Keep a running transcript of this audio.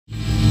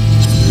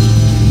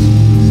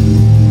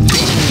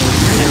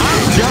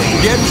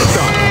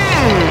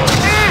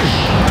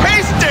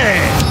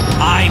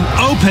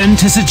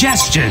open to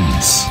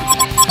suggestions.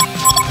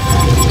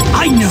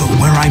 I know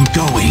where I'm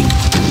going.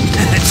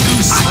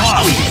 Too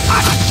slow.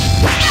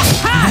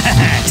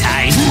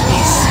 Time.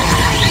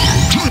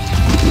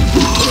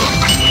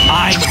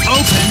 I'm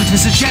open to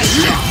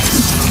suggestions.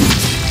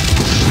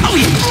 Oh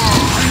yeah.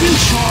 Are you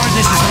sure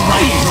this is the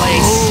right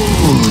place?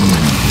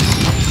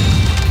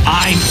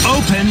 I'm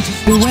open to...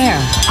 Beware.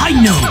 I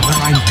know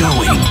where I'm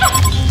going.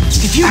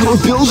 If you Our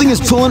building is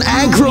pulling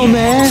aggro,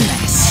 man.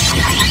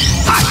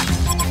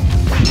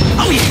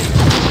 Oh yeah.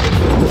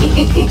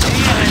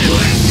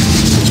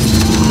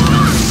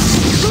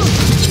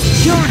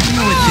 You're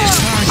new at this,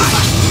 aren't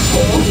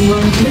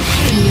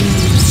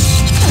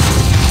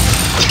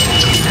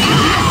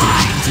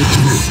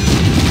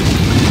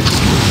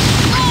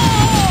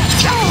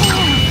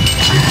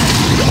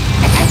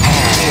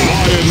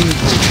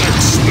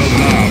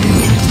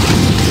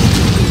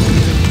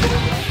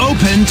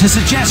Open to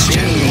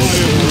suggestions.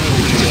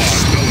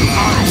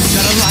 I've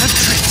got a lot of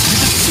tricks to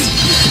defeat.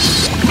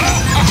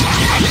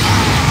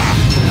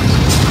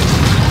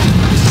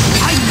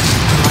 I know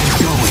where I'm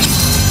going.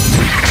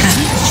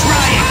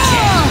 Try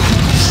again.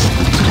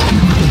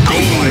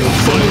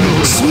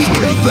 Sweet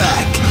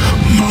comeback.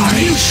 Are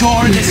you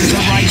sure this is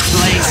the right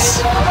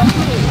place?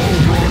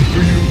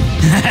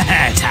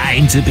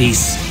 Time to be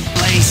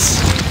place.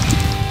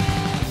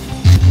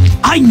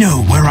 I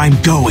know where I'm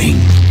going.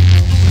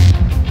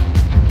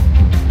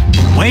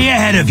 Way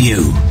ahead of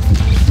you.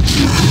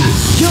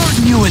 You're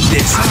new at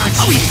this, aren't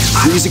you?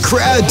 Freeze the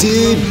crowd,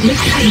 dude.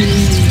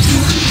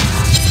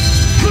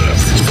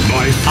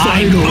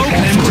 I'm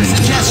open to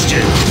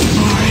suggestions.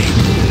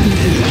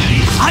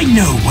 I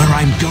know where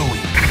I'm going.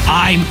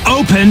 I'm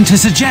open to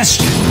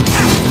suggestions.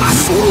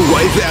 4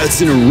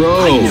 wipeouts in a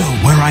row. I know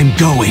where I'm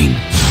going.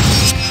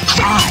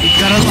 I've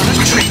got a lot of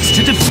tricks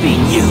to defeat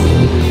you.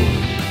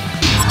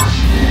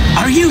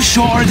 Are you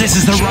sure this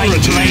is the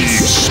right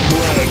place?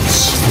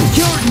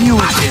 You're new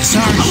at this,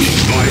 aren't you?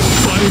 My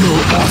final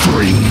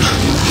offering.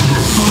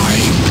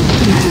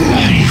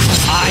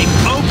 I'm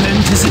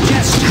open to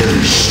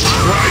suggestions.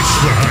 Christ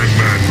the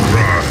hangman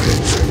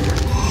cries.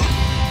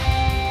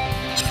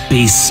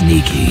 Be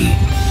sneaky.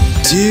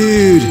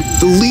 Dude,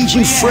 the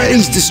Legion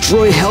Freddy's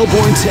destroyed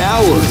Hellborn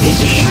Tower.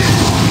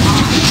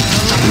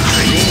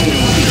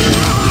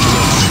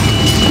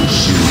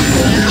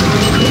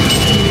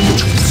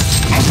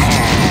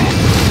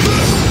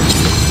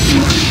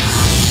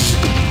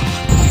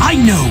 I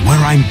know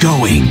where I'm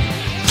going.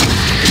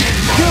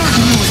 You're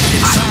new at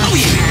this, aren't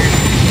you?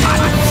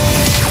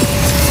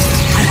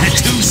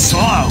 Too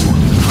slow.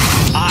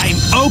 I'm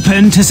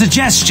open to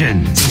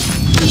suggestions.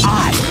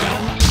 Try it.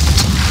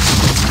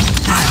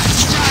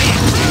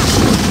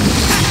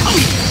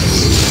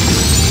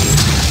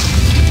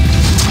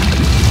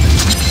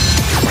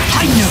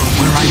 I know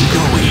where I'm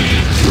going.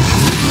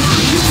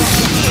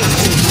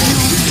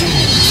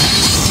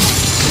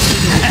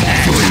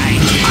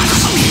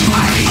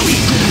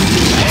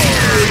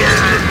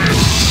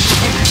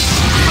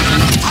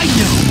 I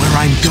know where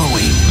I'm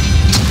going.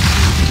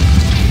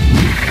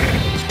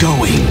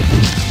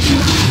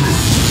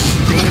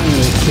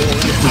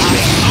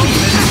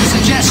 Open to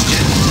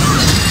suggestion.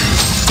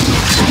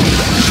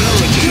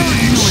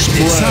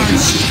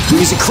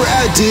 Freeze the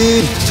crowd,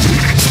 dude.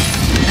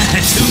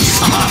 Too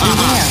slow.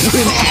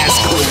 An ass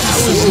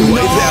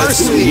wipeouts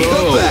in a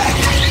row.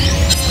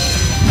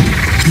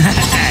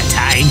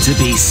 Time to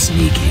be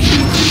sneaky.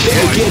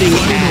 They're getting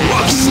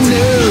rough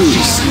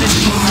snooze.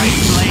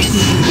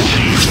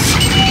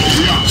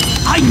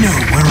 I know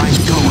where I'm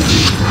going.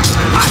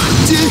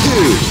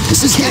 Dude,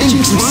 this is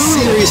getting some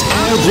serious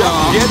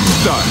aggro. Get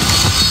done.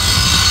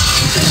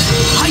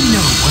 I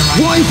know where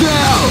I'm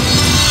going.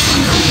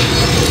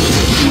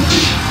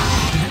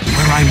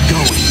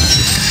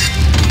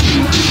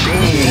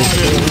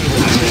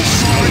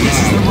 This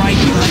is the right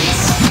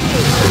place.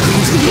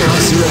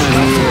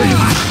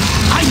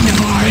 I know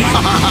where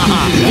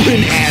I'm What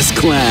an ass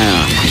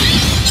clown.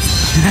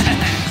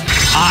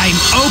 I'm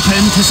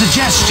open to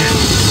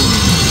suggestions.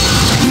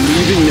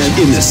 Leaving them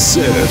in the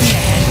surf.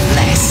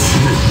 Less.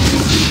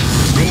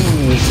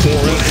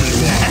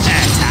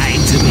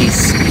 Time to be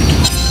sneaky.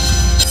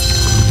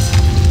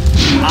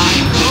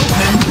 I'm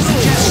open to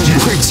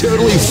suggestions. We're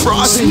totally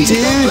frosty,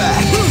 dude.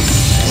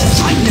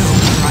 I know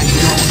where I'm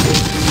going.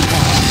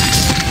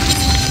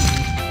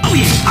 Oh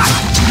yeah.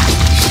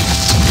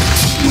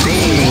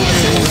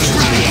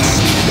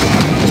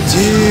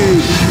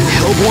 Dude,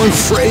 Hellborn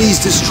Freddy's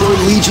destroyed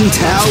Legion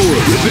Tower.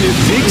 Ripping it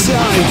big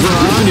time, bro.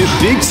 Ripping it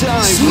big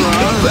time, bro.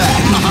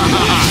 Comeback.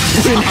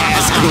 An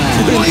ass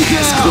clown. An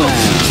ass clown.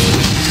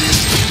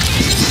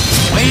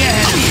 Way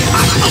ahead of you.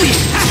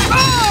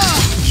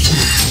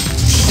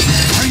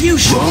 Are you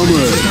sure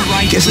this is the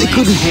right Guess they place?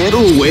 couldn't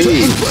handle a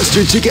wave.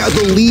 Buster took out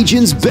the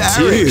Legion's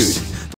barracks.